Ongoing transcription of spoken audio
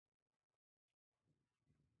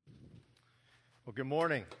Well, good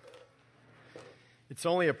morning. It's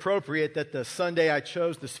only appropriate that the Sunday I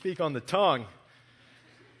chose to speak on the tongue,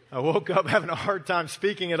 I woke up having a hard time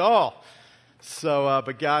speaking at all.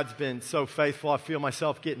 But God's been so faithful. I feel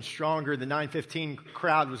myself getting stronger. The 9:15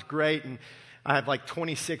 crowd was great, and I have like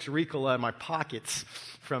 26 Ricola in my pockets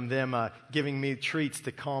from them giving me treats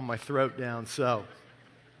to calm my throat down.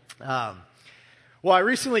 I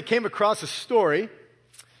recently came across a story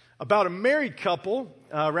about a married couple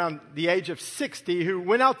around the age of 60 who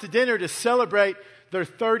went out to dinner to celebrate their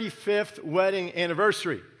 35th wedding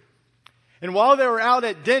anniversary. And while they were out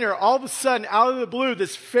at dinner, all of a sudden, out of the blue,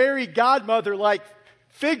 this fairy godmother-like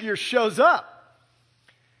figure shows up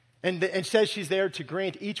and says she's there to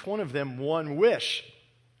grant each one of them one wish.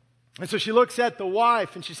 And so she looks at the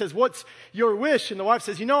wife and she says, "What's your wish?" And the wife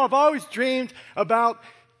says, "I've always dreamed about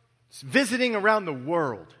visiting around the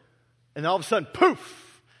world." And all of a sudden, poof!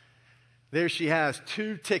 There she has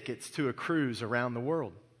 2 tickets to a cruise around the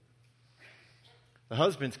world. The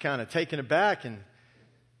husband's kind of taken aback, and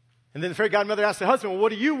then the fairy godmother asks the husband, "Well,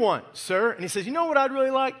 what do you want, sir?" And he says, "You know what I'd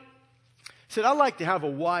really like?" He said, "I'd like to have a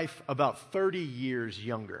wife about 30 years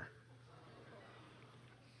younger."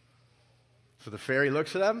 So the fairy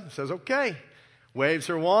looks at him and says, "Okay." Waves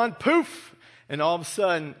her wand, poof, and all of a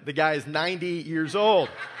sudden, the guy is 90 years old.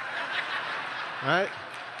 Right?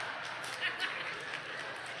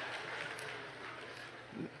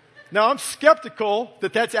 Now, I'm skeptical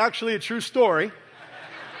that that's actually a true story.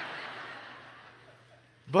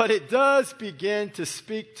 But it does begin to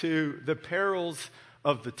speak to the perils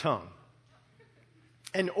of the tongue.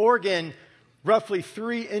 An organ roughly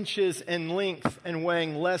 3 inches in length and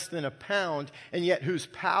weighing less than a pound, and yet whose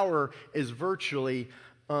power is virtually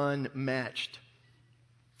unmatched.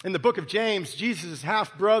 In the book of James, Jesus'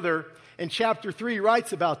 half-brother in chapter 3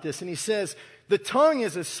 writes about this, and he says, "The tongue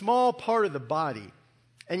is a small part of the body,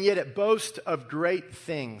 and yet it boasts of great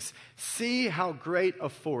things. See how great a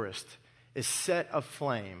forest is set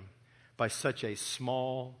aflame by such a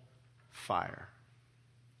small fire."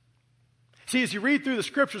 See, as you read through the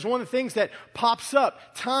scriptures, one of the things that pops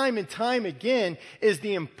up time and time again is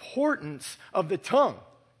the importance of the tongue.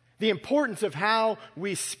 The importance of how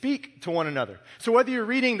we speak to one another. So whether you're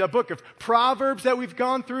reading the book of Proverbs that we've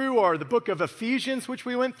gone through, or the book of Ephesians, which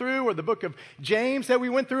we went through, or the book of James that we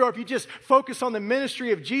went through, or if you just focus on the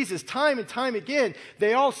ministry of Jesus, time and time again,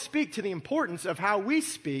 they all speak to the importance of how we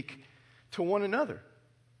speak to one another.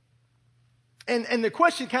 And the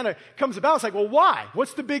question kind of comes about, it's like, well, why?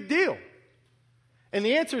 What's the big deal? And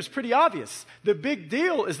the answer is pretty obvious. The big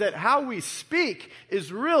deal is that how we speak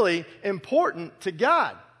is really important to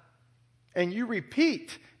God. And you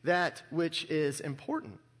repeat that which is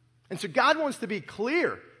important. And so God wants to be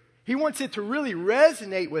clear. He wants it to really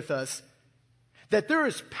resonate with us that there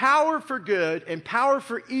is power for good and power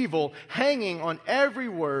for evil hanging on every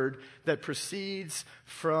word that proceeds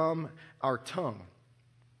from our tongue.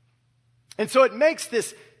 And so it makes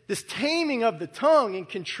this taming of the tongue and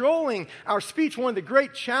controlling our speech one of the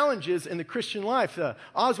great challenges in the Christian life.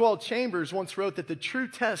 Oswald Chambers once wrote that the true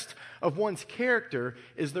test of one's character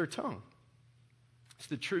is their tongue. It's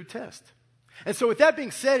the true test. And so with that being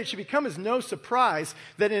said, it should become as no surprise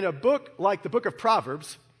that in a book like the book of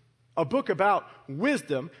Proverbs, a book about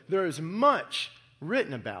wisdom, there is much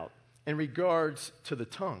written about in regards to the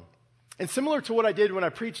tongue. And similar to what I did when I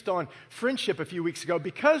preached on friendship a few weeks ago,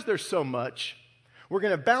 because there's so much, we're going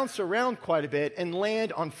to bounce around quite a bit and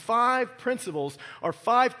land on 5 principles or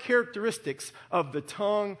 5 characteristics of the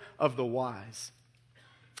tongue of the wise.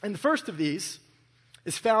 And the first of these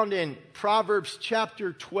is found in Proverbs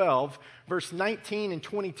chapter 12, verse 19 and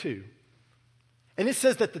 22. And it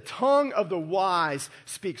says that the tongue of the wise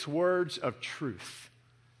speaks words of truth.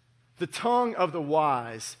 The tongue of the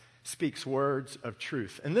wise speaks words of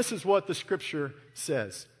truth. And this is what the scripture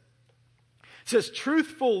says. It says,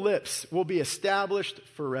 "Truthful lips will be established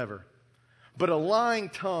forever, but a lying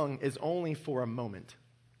tongue is only for a moment.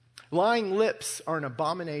 Lying lips are an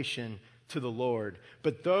abomination to the Lord,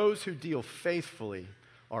 but those who deal faithfully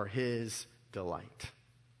are his delight."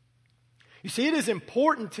 You see, it is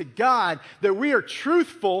important to God that we are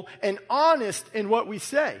truthful and honest in what we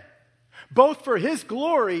say, both for his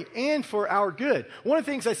glory and for our good. One of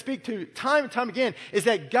the things I speak to time and time again is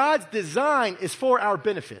that God's design is for our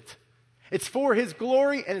benefit. It's for his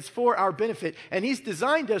glory and it's for our benefit. And he's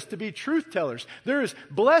designed us to be truth tellers. There is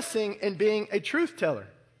blessing in being a truth teller.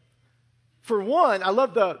 For one, I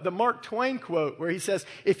love the Mark Twain quote where he says,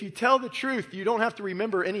 "If you tell the truth, you don't have to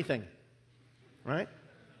remember anything." Right?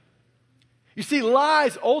 You see,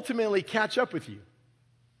 lies ultimately catch up with you.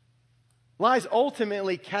 Lies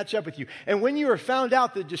ultimately catch up with you. And when you are found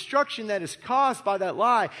out, the destruction that is caused by that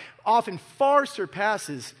lie often far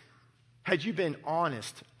surpasses had you been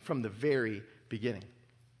honest from the very beginning.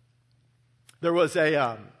 There was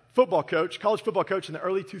a football coach, college football coach in the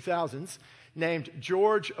early 2000s named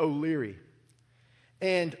George O'Leary.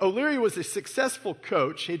 And O'Leary was a successful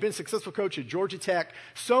coach. He'd been a successful coach at Georgia Tech,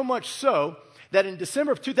 so much so that in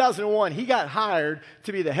December of 2001, he got hired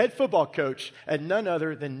to be the head football coach at none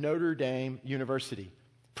other than Notre Dame University,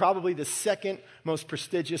 probably the second most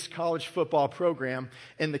prestigious college football program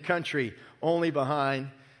in the country, only behind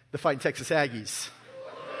the Fighting Texas Aggies.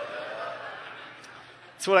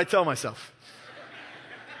 That's what I tell myself.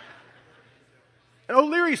 And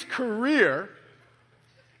O'Leary's career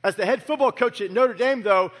as the head football coach at Notre Dame,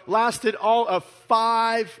 though, lasted all of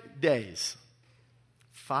 5 days.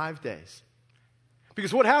 5 days.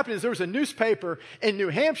 Because what happened is there was a newspaper in New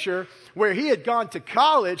Hampshire where he had gone to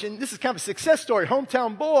college, and this is kind of a success story,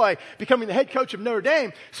 hometown boy becoming the head coach of Notre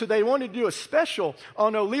Dame. So they wanted to do a special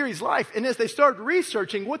on O'Leary's life. And as they started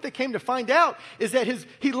researching, what they came to find out is that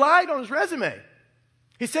he lied on his resume.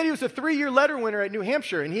 He said he was a 3-year letter winner at New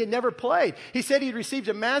Hampshire, and he had never played. He said he had received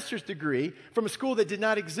a master's degree from a school that did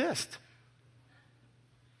not exist.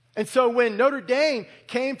 And so when Notre Dame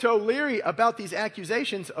came to O'Leary about these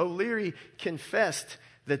accusations, O'Leary confessed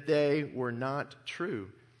that they were not true.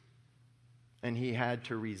 And he had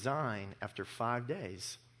to resign after 5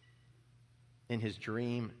 days in his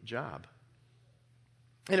dream job.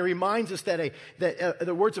 And it reminds us that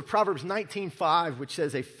the words of Proverbs 19:5, which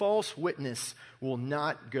says, a false witness will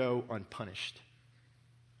not go unpunished.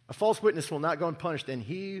 A false witness will not go unpunished, and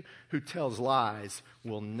he who tells lies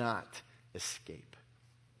will not escape.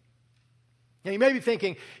 Now, you may be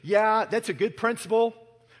thinking, yeah, that's a good principle,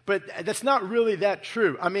 but that's not really that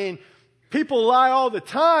true. I mean, people lie all the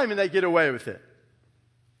time and they get away with it.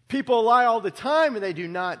 People lie all the time and they do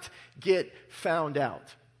not get found out.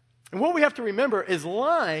 And what we have to remember is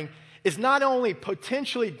lying is not only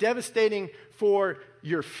potentially devastating for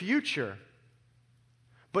your future,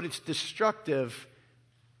 but it's destructive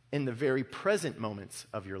in the very present moments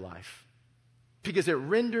of your life. Because it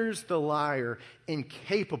renders the liar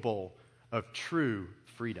incapable of true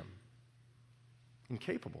freedom.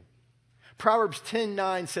 Incapable. Proverbs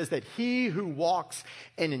 10:9 says that he who walks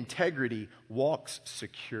in integrity walks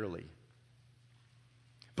securely.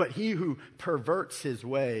 But he who perverts his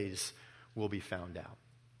ways will be found out.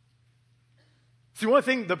 See, one of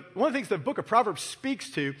the things the book of Proverbs speaks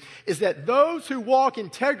to is that those who walk in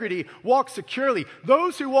integrity walk securely.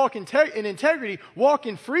 Those who walk in integrity walk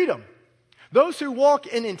in freedom. Those who walk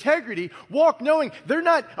in integrity walk knowing they're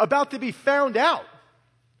not about to be found out.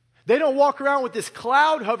 They don't walk around with this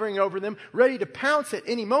cloud hovering over them, ready to pounce at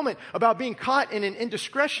any moment about being caught in an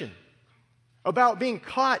indiscretion, about being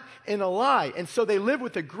caught in a lie. And so they live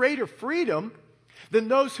with a greater freedom than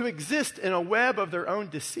those who exist in a web of their own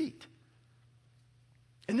deceit.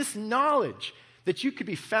 And this knowledge that you could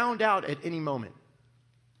be found out at any moment,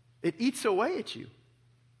 it eats away at you.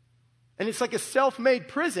 And it's like a self-made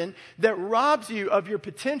prison that robs you of your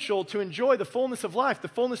potential to enjoy the fullness of life, the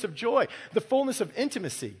fullness of joy, the fullness of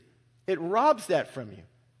intimacy. It robs that from you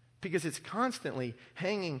because it's constantly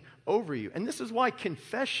hanging over you. And this is why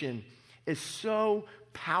confession is so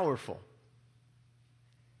powerful.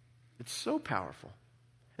 It's so powerful.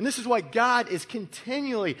 And this is why God is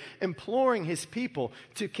continually imploring his people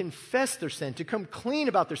to confess their sin, to come clean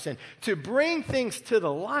about their sin, to bring things to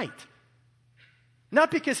the light. Not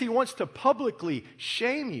because he wants to publicly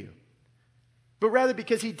shame you, but rather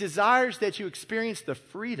because he desires that you experience the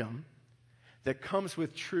freedom that comes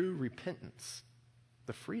with true repentance.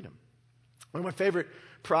 The freedom. One of my favorite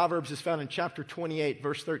proverbs is found in chapter 28,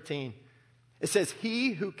 verse 13. It says,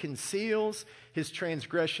 he who conceals his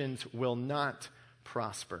transgressions will not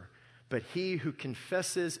prosper, but he who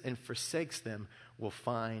confesses and forsakes them will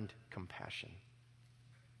find compassion.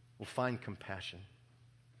 Will find compassion.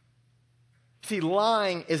 See,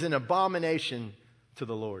 lying is an abomination to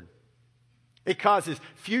the Lord. It causes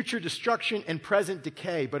future destruction and present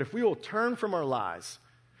decay. But if we will turn from our lies,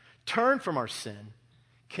 turn from our sin,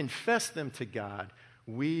 confess them to God,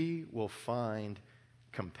 we will find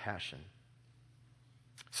compassion.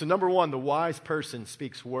 So number one, the wise person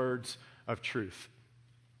speaks words of truth.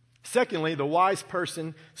 Secondly, the wise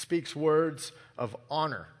person speaks words of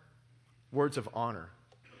honor. Words of honor.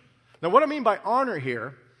 Now, what I mean by honor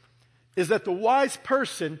here is that the wise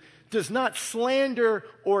person does not slander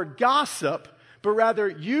or gossip, but rather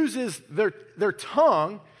uses their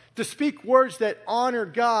tongue to speak words that honor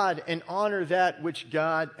God and honor that which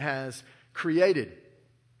God has created.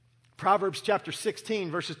 Proverbs chapter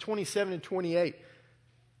 16, verses 27 and 28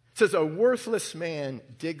 It says, a worthless man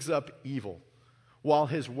digs up evil, while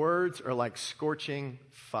his words are like scorching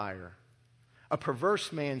fire. A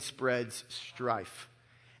perverse man spreads strife,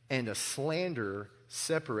 and a slanderer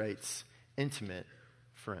separates intimate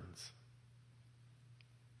friends.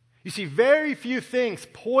 You see, very few things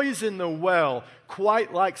poison the well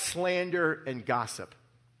quite like slander and gossip.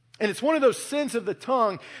 And it's one of those sins of the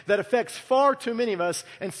tongue that affects far too many of us,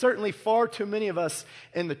 and certainly far too many of us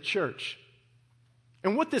in the church.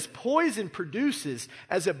 And what this poison produces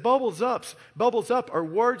as it bubbles up are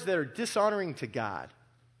words that are dishonoring to God,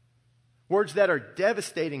 words that are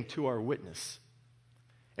devastating to our witness,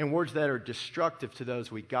 and words that are destructive to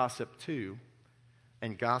those we gossip to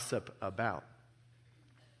and gossip about.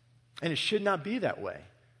 And it should not be that way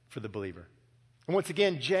for the believer. And once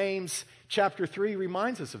again, James chapter 3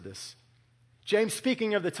 reminds us of this. James,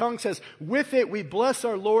 speaking of the tongue, says, with it we bless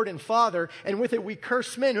our Lord and Father, and with it we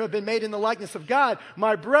curse men who have been made in the likeness of God.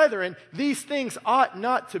 My brethren, these things ought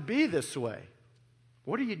not to be this way.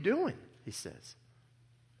 What are you doing? He says.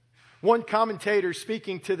 One commentator,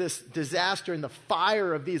 speaking to this disaster and the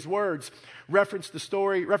fire of these words, references the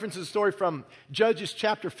story from Judges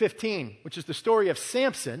chapter 15, which is the story of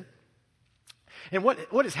Samson. And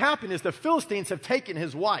what has happened is the Philistines have taken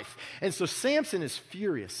his wife. And so Samson is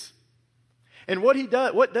furious. And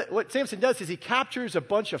what Samson does is he captures a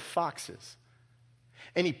bunch of foxes.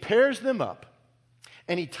 And he pairs them up.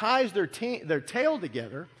 And he ties their tail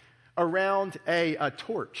together around a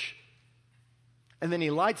torch. And then he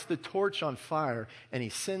lights the torch on fire. And he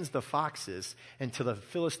sends the foxes into the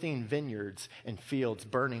Philistine vineyards and fields,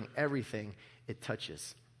 burning everything it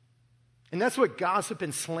touches. And that's what gossip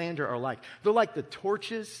and slander are like. They're like the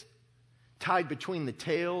torches tied between the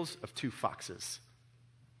tails of two foxes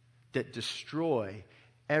that destroy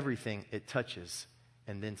everything it touches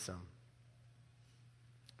and then some.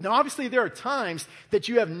 Now, obviously, there are times that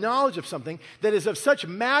you have knowledge of something that is of such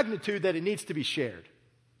magnitude that it needs to be shared.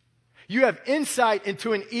 You have insight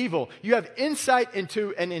into an evil. You have insight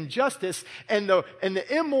into an injustice, and the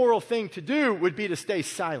immoral thing to do would be to stay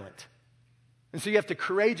silent. And so you have to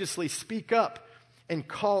courageously speak up and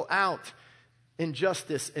call out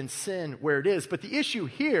injustice and sin where it is. But the issue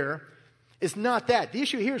here is not that. The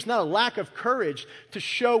issue here is not a lack of courage to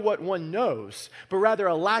show what one knows, but rather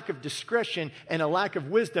a lack of discretion and a lack of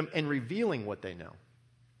wisdom in revealing what they know.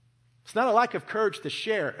 It's not a lack of courage to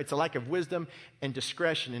share. It's a lack of wisdom and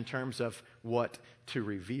discretion in terms of what to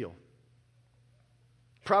reveal.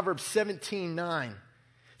 Proverbs 17:9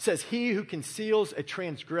 says, he who conceals a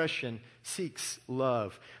transgression seeks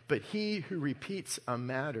love, but he who repeats a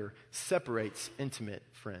matter separates intimate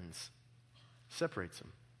friends. Separates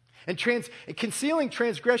them. And concealing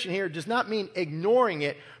transgression here does not mean ignoring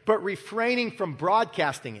it, but refraining from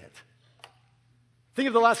broadcasting it. Think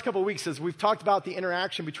of the last couple of weeks as we've talked about the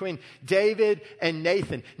interaction between David and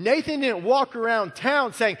Nathan. Nathan didn't walk around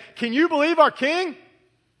town saying, can you believe our king?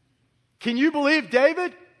 Can you believe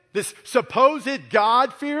David? This supposed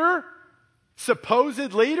God-fearer?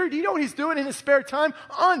 Supposed leader? Do you know what he's doing in his spare time?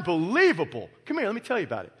 Unbelievable. Come here, let me tell you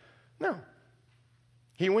about it. No.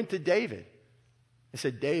 He went to David and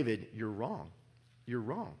said, David, you're wrong. You're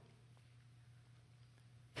wrong.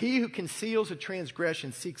 He who conceals a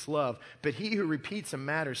transgression seeks love, but he who repeats a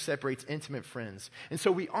matter separates intimate friends. And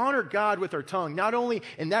so we honor God with our tongue, not only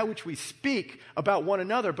in that which we speak about one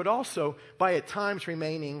another, but also by at times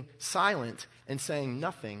remaining silent and saying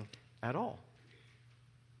nothing at all.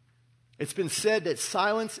 It's been said that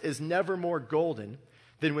silence is never more golden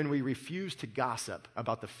than when we refuse to gossip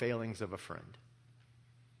about the failings of a friend.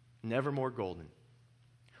 Never more golden.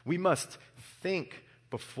 We must think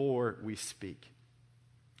before we speak.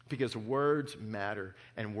 Because words matter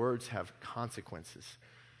and words have consequences.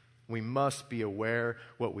 We must be aware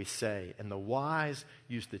what we say. And the wise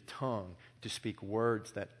use the tongue to speak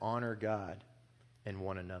words that honor God and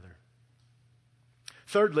one another.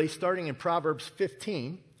 Thirdly, starting in Proverbs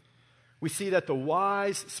 15, we see that the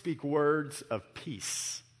wise speak words of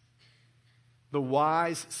peace. The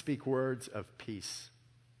wise speak words of peace.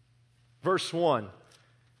 Verse 1,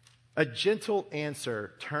 a gentle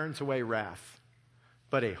answer turns away wrath,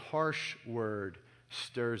 but a harsh word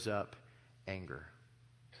stirs up anger.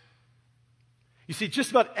 You see,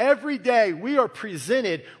 just about every day we are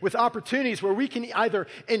presented with opportunities where we can either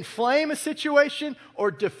inflame a situation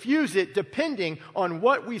or diffuse it depending on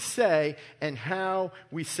what we say and how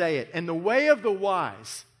we say it. And the way of the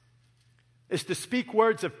wise is to speak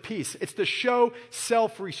words of peace. It's to show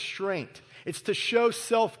self-restraint. It's to show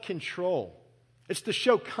self-control. It's to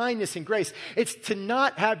show kindness and grace. It's to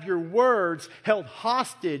not have your words held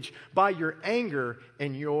hostage by your anger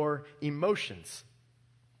and your emotions.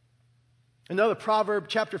 Another proverb,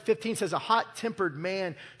 chapter 15, says, a hot-tempered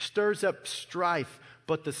man stirs up strife,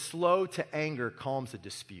 but the slow to anger calms a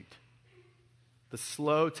dispute. The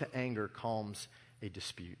slow to anger calms a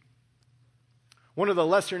dispute. One of the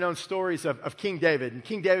lesser-known stories of King David, and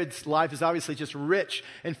King David's life is obviously just rich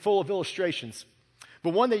and full of illustrations.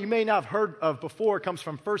 But one that you may not have heard of before comes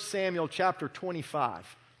from 1 Samuel chapter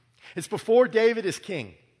 25. It's before David is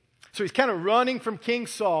king. So he's kind of running from King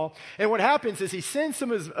Saul. And what happens is he sends some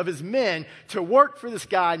of his men to work for this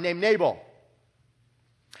guy named Nabal.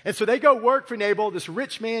 And so they go work for Nabal, this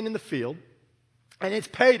rich man in the field. And it's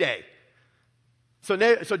payday. So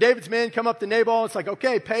David's men come up to Nabal. It's like,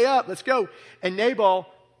 okay, pay up, let's go. And Nabal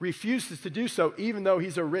refuses to do so, even though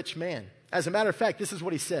he's a rich man. As a matter of fact, this is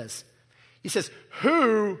what he says. He says,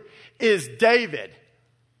 who is David?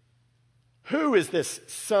 Who is this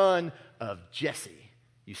son of Jesse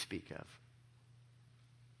you speak of?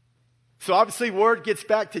 So obviously word gets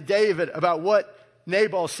back to David about what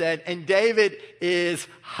Nabal said, and David is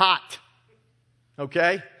hot.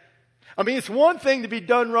 Okay? I mean, it's one thing to be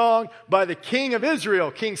done wrong by the king of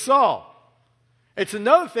Israel, King Saul. It's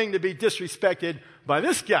another thing to be disrespected by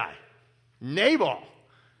this guy, Nabal.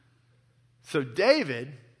 So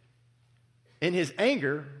David, in his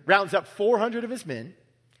anger, rounds up 400 of his men,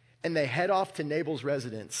 and they head off to Nabal's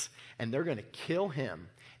residence, and they're going to kill him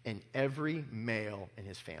and every male in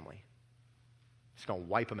his family. He's going to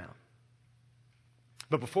wipe him out.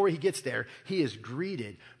 But before he gets there, he is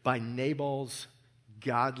greeted by Nabal's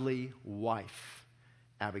godly wife,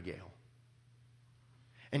 Abigail.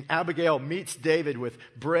 And Abigail meets David with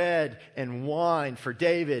bread and wine for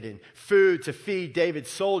David and food to feed David's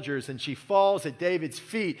soldiers. And she falls at David's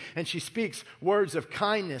feet and she speaks words of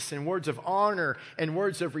kindness and words of honor and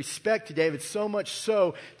words of respect to David, so much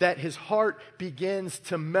so that his heart begins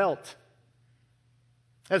to melt.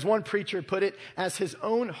 As one preacher put it, as his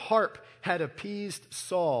own harp had appeased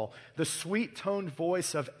Saul, the sweet-toned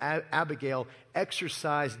voice of Abigail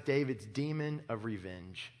exorcised David's demon of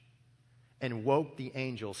revenge and woke the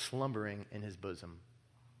angel slumbering in his bosom.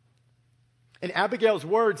 And Abigail's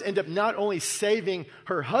words end up not only saving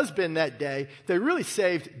her husband that day, they really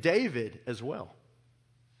saved David as well.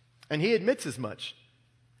 And he admits as much.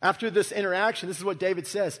 After this interaction, this is what David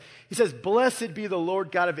says. He says, "Blessed be the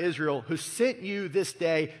Lord God of Israel, who sent you this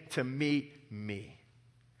day to meet me.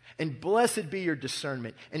 And blessed be your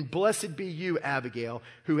discernment. And blessed be you, Abigail,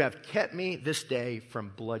 who have kept me this day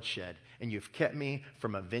from bloodshed. And you've kept me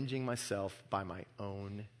from avenging myself by my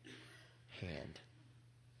own hand."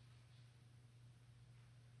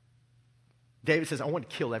 David says, I want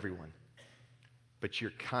to kill everyone, but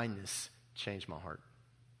your kindness changed my heart.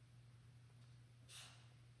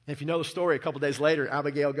 And if you know the story, a couple days later,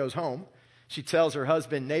 Abigail goes home. She tells her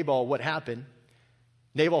husband, Nabal, what happened.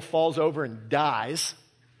 Nabal falls over and dies.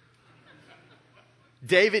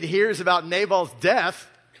 David hears about Nabal's death.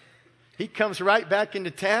 He comes right back into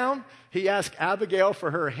town. He asks Abigail for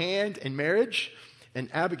her hand in marriage, and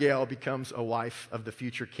Abigail becomes a wife of the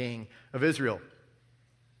future king of Israel.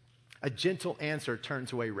 A gentle answer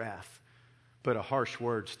turns away wrath, but a harsh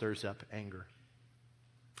word stirs up anger.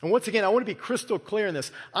 And once again, I want to be crystal clear in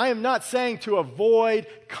this. I am not saying to avoid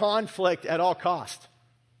conflict at all cost.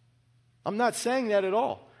 I'm not saying that at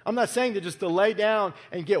all. I'm not saying to just to lay down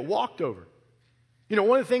and get walked over. You know,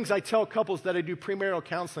 one of the things I tell couples that I do premarital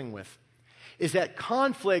counseling with is that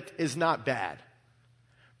conflict is not bad.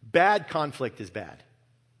 Bad conflict is bad.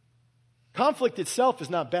 Conflict itself is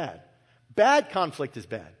not bad. Bad conflict is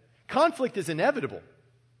bad. Conflict is inevitable.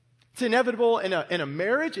 It's inevitable in a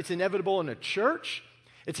marriage. It's inevitable in a church.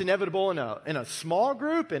 It's inevitable in a small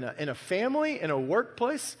group, in a family, in a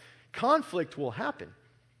workplace. Conflict will happen.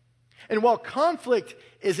 And while conflict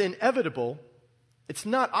is inevitable, it's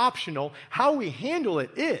not optional. How we handle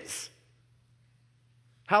it is.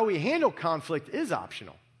 How we handle conflict is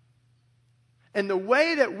optional. And the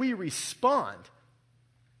way that we respond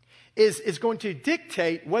is going to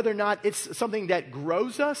dictate whether or not it's something that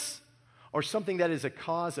grows us or something that is a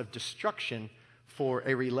cause of destruction for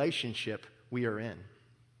a relationship we are in.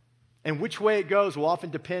 And which way it goes will often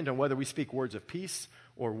depend on whether we speak words of peace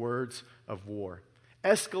or words of war.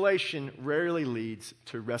 Escalation rarely leads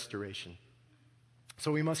to restoration.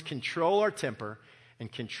 So we must control our temper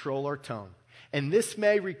and control our tone. And this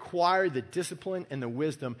may require the discipline and the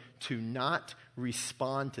wisdom to not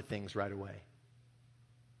respond to things right away.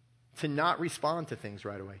 To not respond to things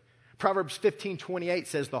right away. Proverbs 15:28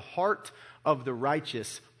 says, "The heart of the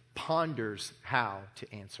righteous ponders how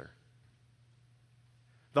to answer."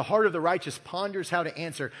 The heart of the righteous ponders how to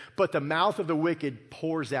answer, but the mouth of the wicked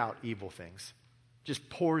pours out evil things. Just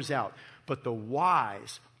pours out. But the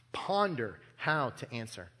wise ponder how to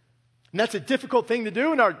answer. And that's a difficult thing to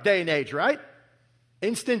do in our day and age, right?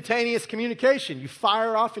 Instantaneous communication. You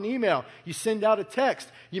fire off an email. You send out a text.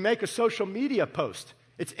 You make a social media post.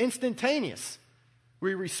 It's instantaneous.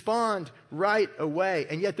 We respond right away.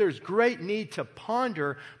 And yet there's great need to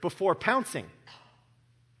ponder before pouncing.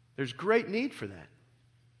 There's great need for that.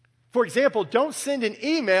 For example, don't send an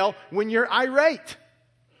email when you're irate.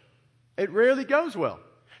 It rarely goes well.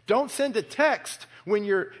 Don't send a text when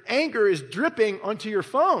your anger is dripping onto your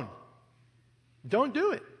phone. Don't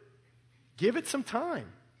do it. Give it some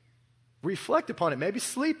time. Reflect upon it. Maybe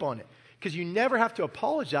sleep on it. Because you never have to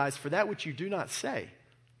apologize for that which you do not say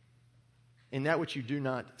and that which you do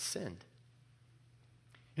not send.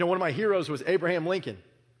 You know, one of my heroes was Abraham Lincoln.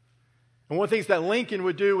 And one of the things that Lincoln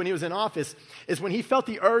would do when he was in office is when he felt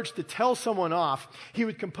the urge to tell someone off, he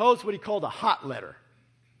would compose what he called a hot letter.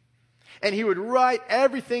 And he would write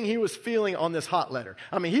everything he was feeling on this hot letter.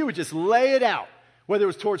 I mean, he would just lay it out, whether it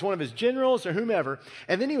was towards one of his generals or whomever.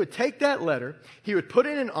 And then he would take that letter, he would put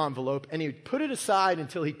it in an envelope, and he would put it aside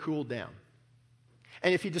until he cooled down.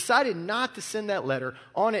 And if he decided not to send that letter,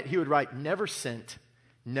 on it he would write, "Never sent,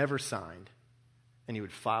 never signed." And he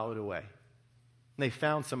would file it away. And they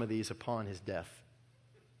found some of these upon his death.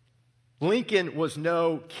 Lincoln was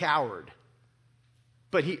no coward.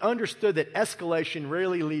 But he understood that escalation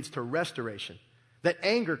rarely leads to restoration, that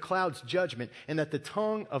anger clouds judgment, and that the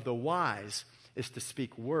tongue of the wise is to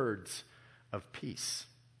speak words of peace.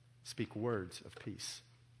 Speak words of peace.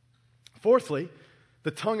 Fourthly,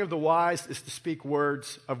 the tongue of the wise is to speak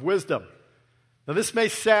words of wisdom. Now, this may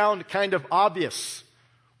sound kind of obvious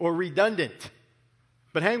or redundant,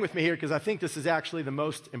 but hang with me here because I think this is actually the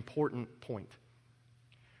most important point.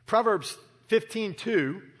 Proverbs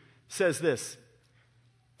 15:2 says this: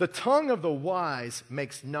 "The tongue of the wise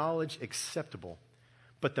makes knowledge acceptable,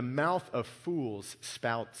 but the mouth of fools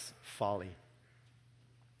spouts folly."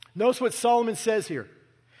 Notice what Solomon says here.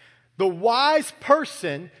 The wise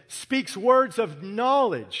person speaks words of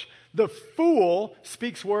knowledge. The fool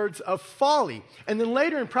speaks words of folly. And then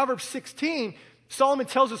later in Proverbs 16, Solomon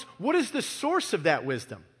tells us what is the source of that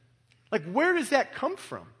wisdom? Like, where does that come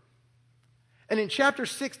from? And in chapter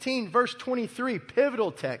 16, verse 23,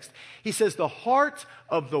 pivotal text, he says, "The heart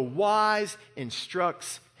of the wise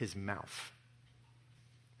instructs his mouth."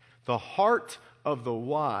 The heart of the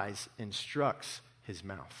wise instructs his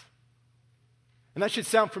mouth. And that should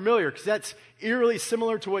sound familiar because that's eerily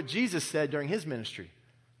similar to what Jesus said during his ministry.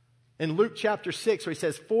 In Luke chapter 6, where he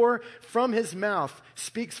says, "For from his mouth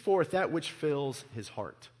speaks forth that which fills his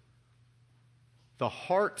heart." The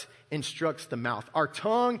heart instructs the mouth. Our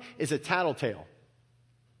tongue is a tattletale.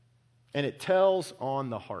 And it tells on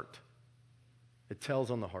the heart. It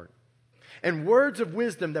tells on the heart. And words of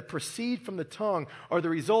wisdom that proceed from the tongue are the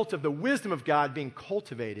result of the wisdom of God being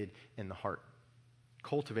cultivated in the heart.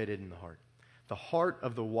 Cultivated in the heart. The heart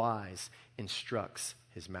of the wise instructs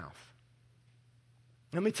his mouth.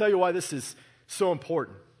 Let me tell you why this is so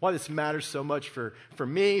important. Why this matters so much for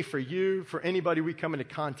me, for you, for anybody we come into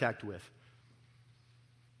contact with.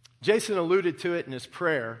 Jason alluded to it in his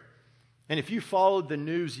prayer. And if you followed the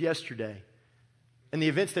news yesterday and the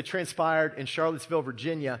events that transpired in Charlottesville,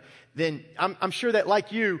 Virginia, then I'm sure that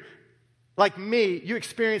like you, like me, you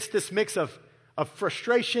experienced this mix of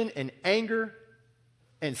frustration and anger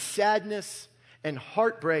and sadness and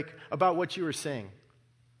heartbreak about what you were seeing.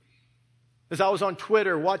 As I was on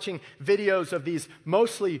Twitter watching videos of these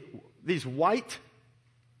white,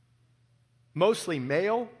 mostly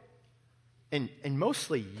male, and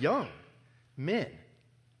mostly young men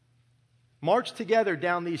march together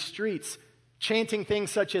down these streets chanting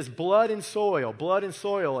things such as blood and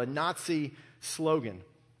soil, a Nazi slogan,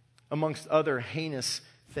 amongst other heinous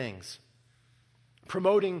things.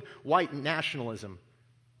 Promoting white nationalism,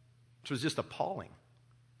 which was just appalling.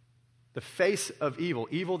 The face of evil,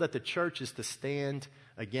 evil that the church is to stand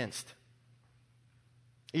against.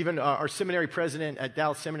 Even our seminary president at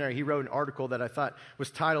Dallas Seminary, he wrote an article that I thought was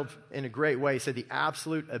titled in a great way. He said, "The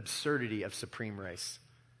Absolute Absurdity of Supreme Race."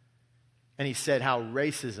 And he said how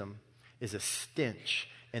racism is a stench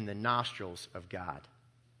in the nostrils of God,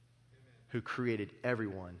 who created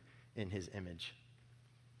everyone in his image.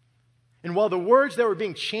 And while the words that were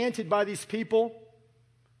being chanted by these people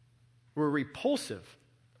were repulsive,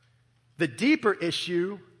 the deeper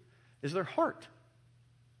issue is their heart.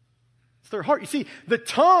 It's their heart. You see, the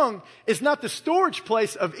tongue is not the storage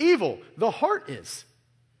place of evil. The heart is.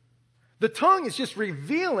 The tongue is just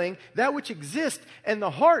revealing that which exists in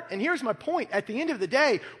the heart. And here's my point. At the end of the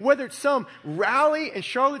day, whether it's some rally in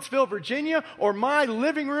Charlottesville, Virginia, or my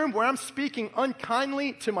living room where I'm speaking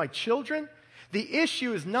unkindly to my children, the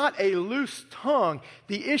issue is not a loose tongue.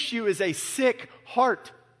 The issue is a sick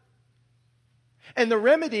heart. And the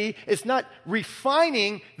remedy is not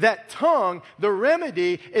refining that tongue. The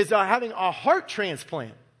remedy is having a heart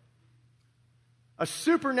transplant. A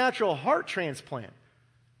supernatural heart transplant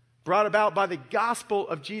brought about by the gospel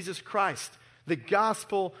of Jesus Christ. The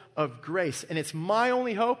gospel of grace. And it's my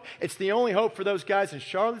only hope. It's the only hope for those guys in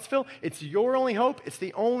Charlottesville. It's your only hope. It's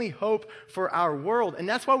the only hope for our world. And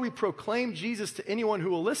that's why we proclaim Jesus to anyone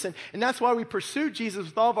who will listen. And that's why we pursue Jesus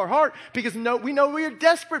with all of our heart. Because we know we are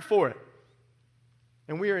desperate for it.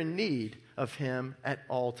 And we are in need of Him at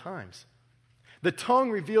all times. The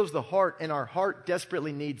tongue reveals the heart, and our heart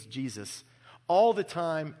desperately needs Jesus all the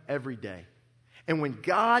time, every day. And when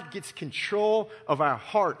God gets control of our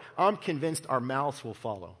heart, I'm convinced our mouths will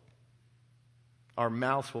follow. Our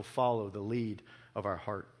mouths will follow the lead of our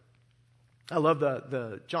heart. I love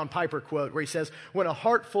the John Piper quote where he says, when a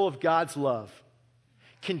heart full of God's love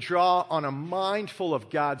can draw on a mind full of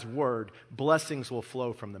God's word, blessings will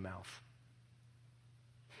flow from the mouth.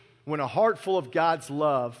 When a heart full of God's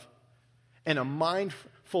love and a mind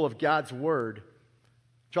full of God's word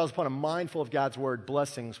draws upon a mind full of God's word,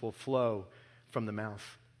 blessings will flow from the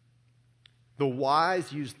mouth. The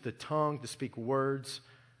wise use the tongue to speak words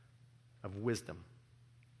of wisdom.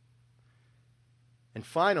 And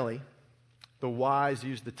finally, the wise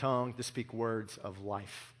use the tongue to speak words of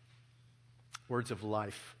life. Words of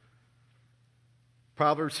life.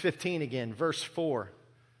 Proverbs 15 again, verse 4.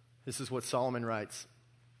 This is what Solomon writes.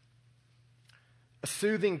 A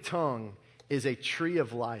soothing tongue is a tree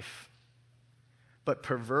of life, but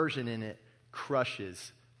perversion in it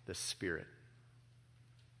crushes the spirit.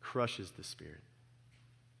 Crushes the spirit.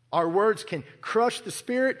 Our words can crush the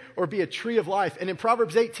spirit or be a tree of life. And in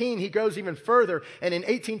Proverbs 18, he goes even further. And in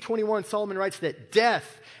 18:21, Solomon writes that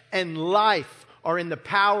death and life are in the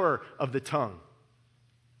power of the tongue.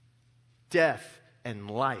 Death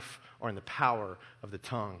and life are in the power of the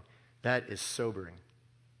tongue. That is sobering.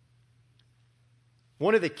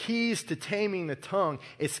 One of the keys to taming the tongue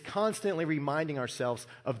is constantly reminding ourselves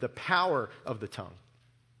of the power of the tongue.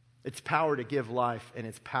 Its power to give life and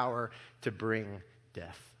its power to bring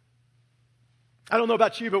death. I don't know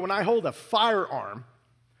about you, but when I hold a firearm,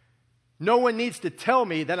 no one needs to tell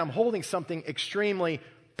me that I'm holding something extremely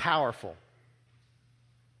powerful.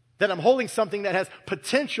 That I'm holding something that has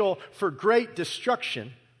potential for great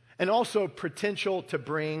destruction and also potential to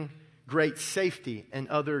bring great safety and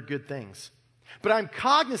other good things. But I'm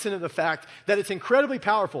cognizant of the fact that it's incredibly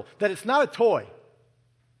powerful, that it's not a toy.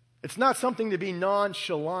 It's not something to be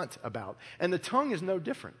nonchalant about. And the tongue is no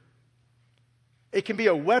different. It can be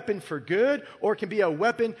a weapon for good or it can be a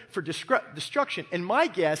weapon for destruction. And my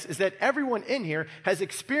guess is that everyone in here has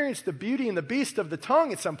experienced the beauty and the beast of the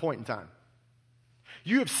tongue at some point in time.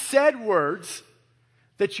 You have said words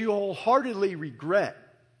that you wholeheartedly regret,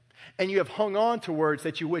 and you have hung on to words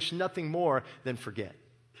that you wish nothing more than forget.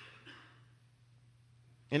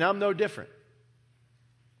 And I'm no different.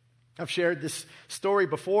 I've shared this story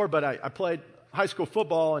before, but I played high school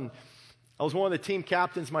football, and I was one of the team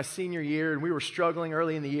captains my senior year, and we were struggling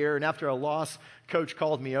early in the year. And after a loss, coach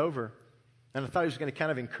called me over, and I thought he was going to kind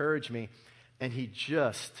of encourage me, and he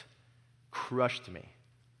just crushed me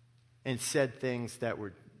and said things that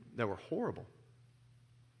were horrible.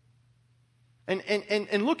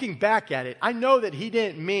 And looking back at it, I know that he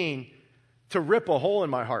didn't mean to rip a hole in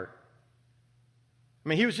my heart. I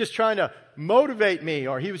mean, he was just trying to motivate me,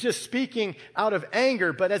 or he was just speaking out of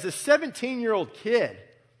anger. But as a 17-year-old kid,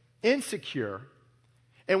 insecure,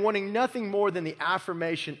 and wanting nothing more than the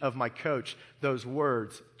affirmation of my coach, those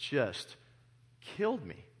words just killed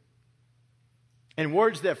me. And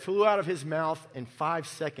words that flew out of his mouth in 5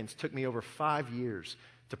 seconds took me over 5 years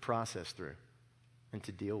to process through and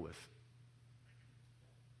to deal with.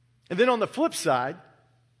 And then on the flip side,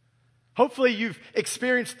 hopefully you've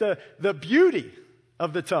experienced the beauty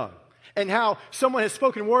of the tongue and how someone has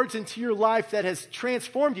spoken words into your life that has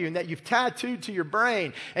transformed you and that you've tattooed to your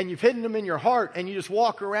brain and you've hidden them in your heart and you just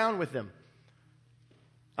walk around with them.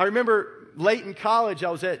 I remember late in college, I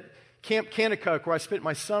was at Camp Kanakuk, where I spent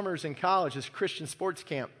my summers in college, this Christian sports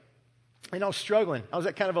camp. And I was struggling. I was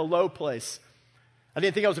at kind of a low place. I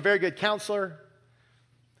didn't think I was a very good counselor.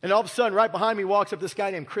 And all of a sudden, right behind me walks up this guy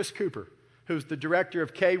named Chris Cooper, who's the director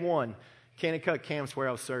of K1, Kanakuk camps where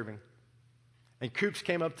I was serving. And Coops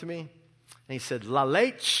came up to me, and he said, La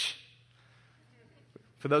leche.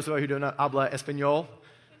 For those of you who do not habla español,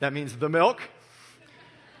 that means the milk.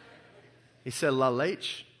 He said, La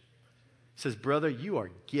leche. He says, brother, you are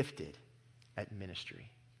gifted at ministry.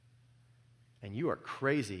 And you are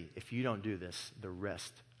crazy if you don't do this the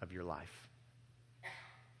rest of your life.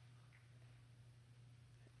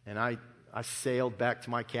 And I sailed back to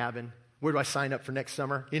my cabin. Where do I sign up for next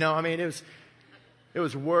summer? You know, I mean, it It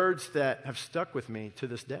was words that have stuck with me to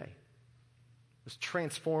this day. It was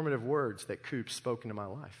transformative words that Coop spoke into my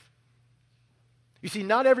life. You see,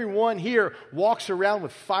 not everyone here walks around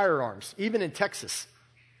with firearms, even in Texas.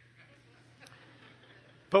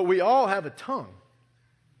 But we all have a tongue.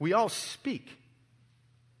 We all speak.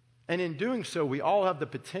 And in doing so, we all have the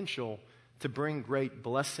potential to bring great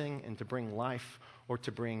blessing and to bring life or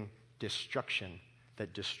to bring destruction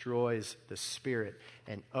that destroys the spirit.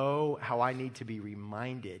 And oh, how I need to be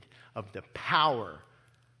reminded of the power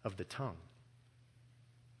of the tongue.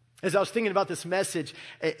 As I was thinking about this message,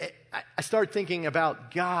 I started thinking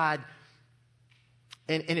about God,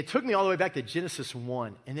 and it took me all the way back to Genesis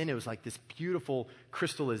 1, and then it was like this beautiful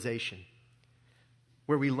crystallization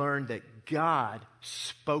where we learned that God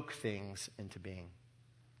spoke things into being.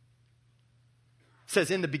 It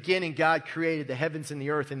says, in the beginning, God created the heavens and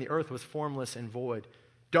the earth was formless and void.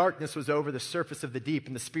 Darkness was over the surface of the deep,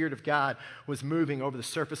 and the Spirit of God was moving over the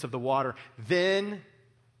surface of the water. Then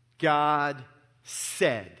God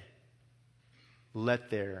said, let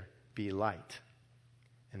there be light.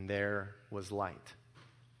 And there was light.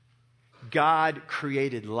 God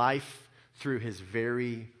created life through his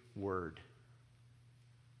very word.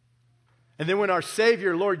 And then when our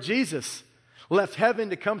Savior, Lord Jesus, left heaven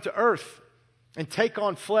to come to earth and take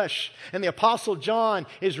on flesh, and the Apostle John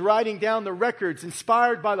is writing down the records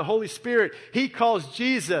inspired by the Holy Spirit, he calls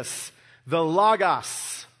Jesus the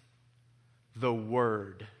Logos, the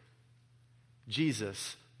Word.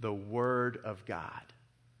 Jesus, the Word of God,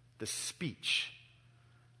 the speech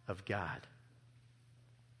of God.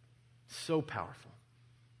 So powerful.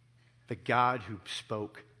 The God who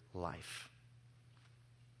spoke life.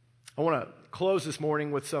 I want to close this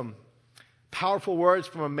morning with some powerful words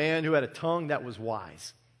from a man who had a tongue that was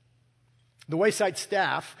wise. The Wayside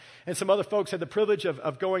staff and some other folks had the privilege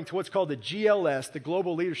of going to what's called the GLS, the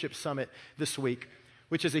Global Leadership Summit, this week,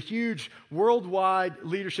 which is a huge worldwide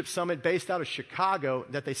leadership summit based out of Chicago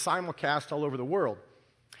that they simulcast all over the world.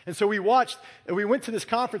 And so we went to this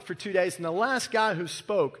conference for 2 days, and the last guy who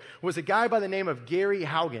spoke was a guy by the name of Gary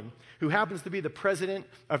Haugen, who happens to be the president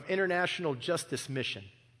of International Justice Mission.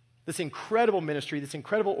 This incredible ministry, this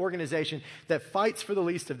incredible organization that fights for the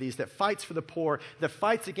least of these, that fights for the poor, that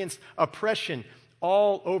fights against oppression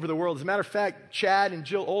all over the world. As a matter of fact, Chad and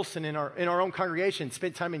Jill Olson in our own congregation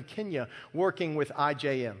spent time in Kenya working with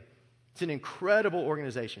IJM. It's an incredible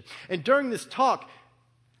organization. And during this talk,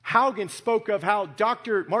 Haugen spoke of how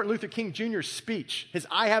Dr. Martin Luther King Jr.'s speech, his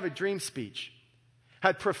I Have a Dream speech,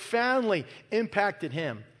 had profoundly impacted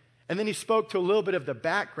him. And then he spoke to a little bit of the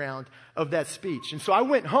background of that speech. And so I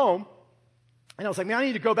went home, and I was like, man, I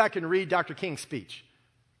need to go back and read Dr. King's speech.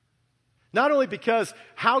 Not only because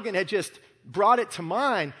Haugen had just brought it to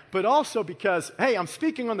mind, but also because, hey, I'm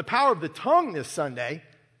speaking on the power of the tongue this Sunday.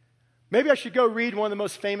 Maybe I should go read one of the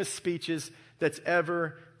most famous speeches that's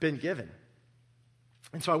ever been given.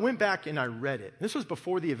 And so I went back and I read it. This was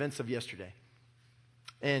before the events of yesterday.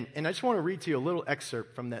 And I just want to read to you a little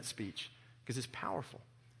excerpt from that speech because it's powerful.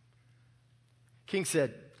 King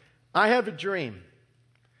said, I have a dream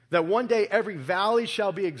that one day every valley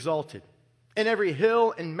shall be exalted, and every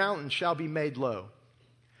hill and mountain shall be made low.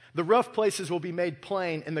 The rough places will be made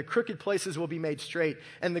plain, and the crooked places will be made straight,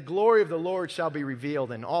 and the glory of the Lord shall be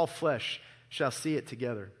revealed, and all flesh shall see it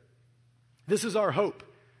together. This is our hope,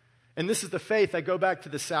 and this is the faith I go back to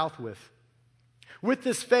the south with. With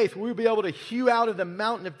this faith, we will be able to hew out of the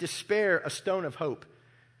mountain of despair a stone of hope.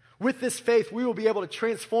 With this faith, we will be able to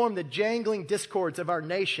transform the jangling discords of our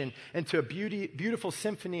nation into a beautiful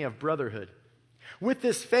symphony of brotherhood. With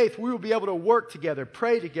this faith, we will be able to work together,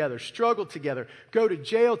 pray together, struggle together, go to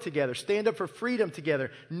jail together, stand up for freedom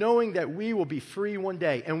together, knowing that we will be free one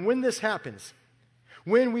day. And when this happens,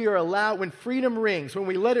 when we are allowed, when freedom rings, when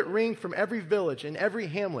we let it ring from every village and every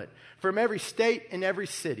hamlet, from every state and every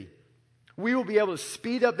city, we will be able to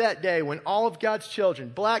speed up that day when all of God's children,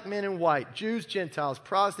 black men and white, Jews, Gentiles,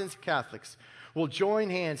 Protestants, Catholics, will join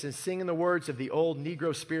hands and sing in the words of the old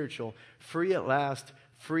Negro spiritual, free at last,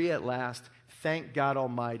 thank God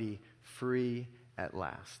Almighty, free at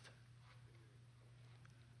last.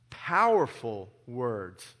 Powerful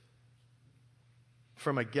words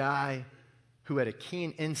from a guy who had a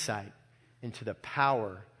keen insight into the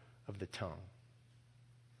power of the tongue.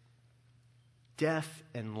 Death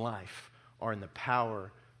and life are in the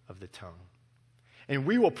power of the tongue. And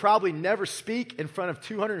we will probably never speak in front of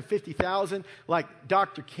 250,000 like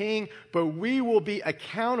Dr. King, but we will be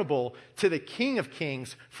accountable to the King of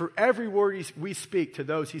Kings for every word we speak to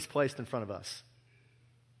those he's placed in front of us.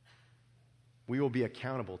 We will be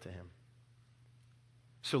accountable to him.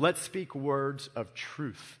 So let's speak words of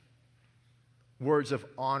truth, words of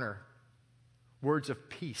honor, words of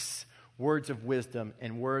peace, words of wisdom,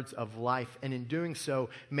 and words of life. And in doing so,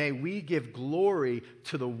 may we give glory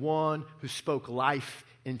to the one who spoke life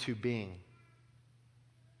into being.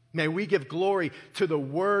 May we give glory to the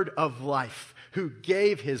word of life who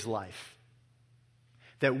gave his life,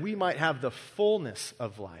 that we might have the fullness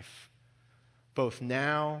of life, both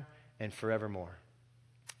now and forevermore.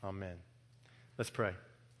 Amen. Let's pray.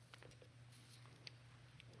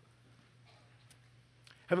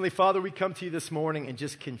 Heavenly Father, we come to you this morning and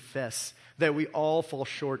just confess that we all fall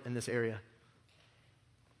short in this area.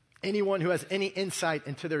 Anyone who has any insight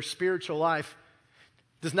into their spiritual life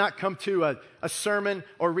does not come to a sermon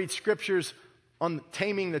or read scriptures on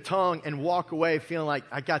taming the tongue and walk away feeling like,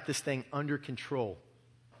 I got this thing under control.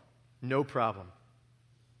 No problem.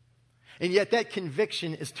 And yet that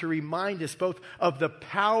conviction is to remind us both of the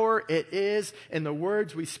power it is in the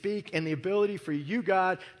words we speak and the ability for you,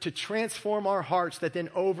 God, to transform our hearts that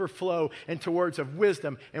then overflow into words of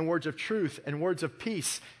wisdom and words of truth and words of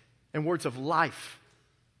peace and words of life.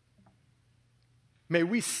 May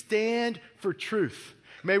we stand for truth.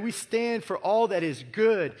 May we stand for all that is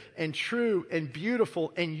good and true and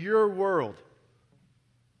beautiful in your world.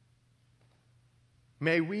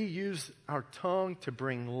 May we use our tongue to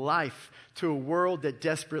bring life to a world that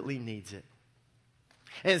desperately needs it.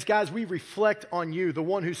 And as guys, we reflect on you, the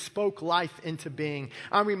one who spoke life into being.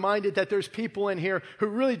 I'm reminded that there's people in here who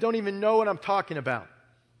really don't even know what I'm talking about.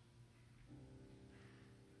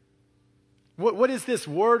 What is this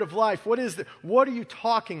word of life? What are you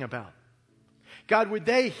talking about? God, would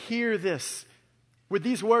they hear this? Would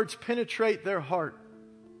these words penetrate their heart?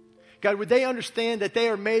 God, would they understand that they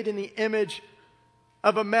are made in the image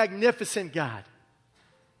of a magnificent God,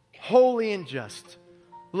 holy and just,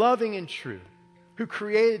 loving and true, who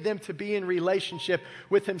created them to be in relationship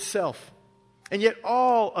with himself. And yet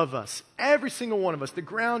all of us, every single one of us, the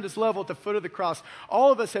ground is level at the foot of the cross.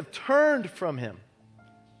 All of us have turned from him.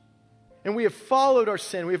 And we have followed our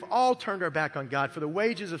sin. We have all turned our back on God, for the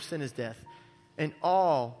wages of sin is death. And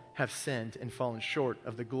all have sinned and fallen short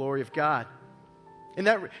of the glory of God. And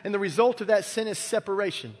the result of that sin is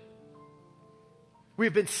separation.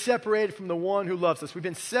 We've been separated from the one who loves us. We've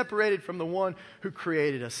been separated from the one who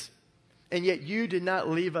created us. And yet you did not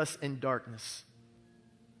leave us in darkness.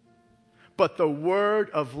 But the word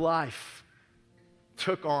of life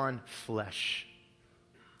took on flesh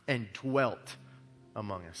and dwelt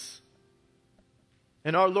among us.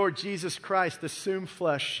 And our Lord Jesus Christ assumed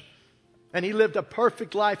flesh, and he lived a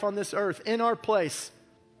perfect life on this earth in our place.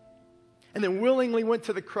 And then willingly went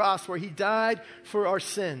to the cross where he died for our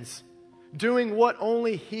sins, doing what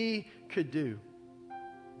only he could do.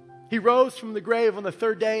 He rose from the grave on the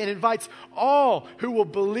third day and invites all who will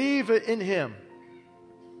believe in him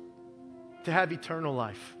to have eternal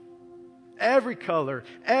life. Every color,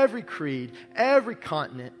 every creed, every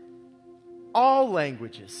continent, all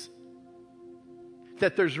languages.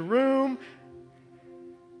 That there's room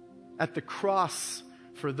at the cross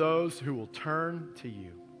for those who will turn to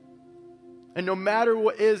you. And no matter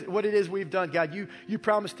what it is we've done, God, you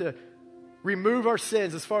promised to remove our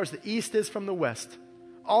sins as far as the east is from the west.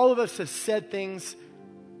 All of us have said things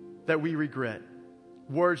that we regret,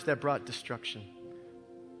 words that brought destruction.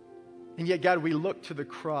 And yet, God, we look to the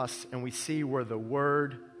cross and we see where the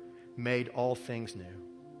Word made all things new.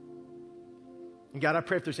 And God, I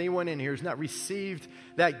pray if there's anyone in here who's not received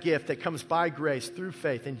that gift that comes by grace through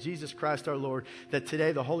faith in Jesus Christ our Lord, that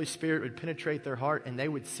today the Holy Spirit would penetrate their heart and they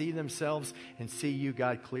would see themselves and see you,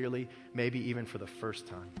 God, clearly, maybe even for the first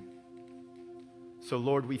time. So,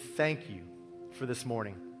 Lord, we thank you for this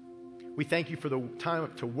morning. We thank you for the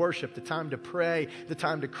time to worship, the time to pray, the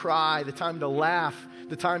time to cry, the time to laugh,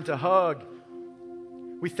 the time to hug.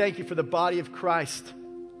 We thank you for the body of Christ.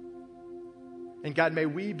 And God, may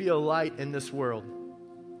we be a light in this world.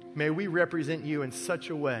 May we represent you in such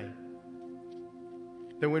a way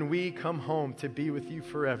that when we come home to be with you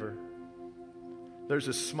forever, there's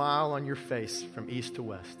a smile on your face from east to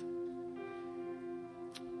west.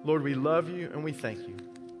 Lord, we love you and we thank you.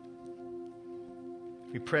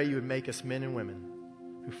 We pray you would make us men and women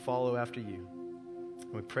who follow after you.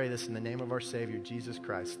 And we pray this in the name of our Savior, Jesus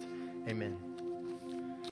Christ. Amen.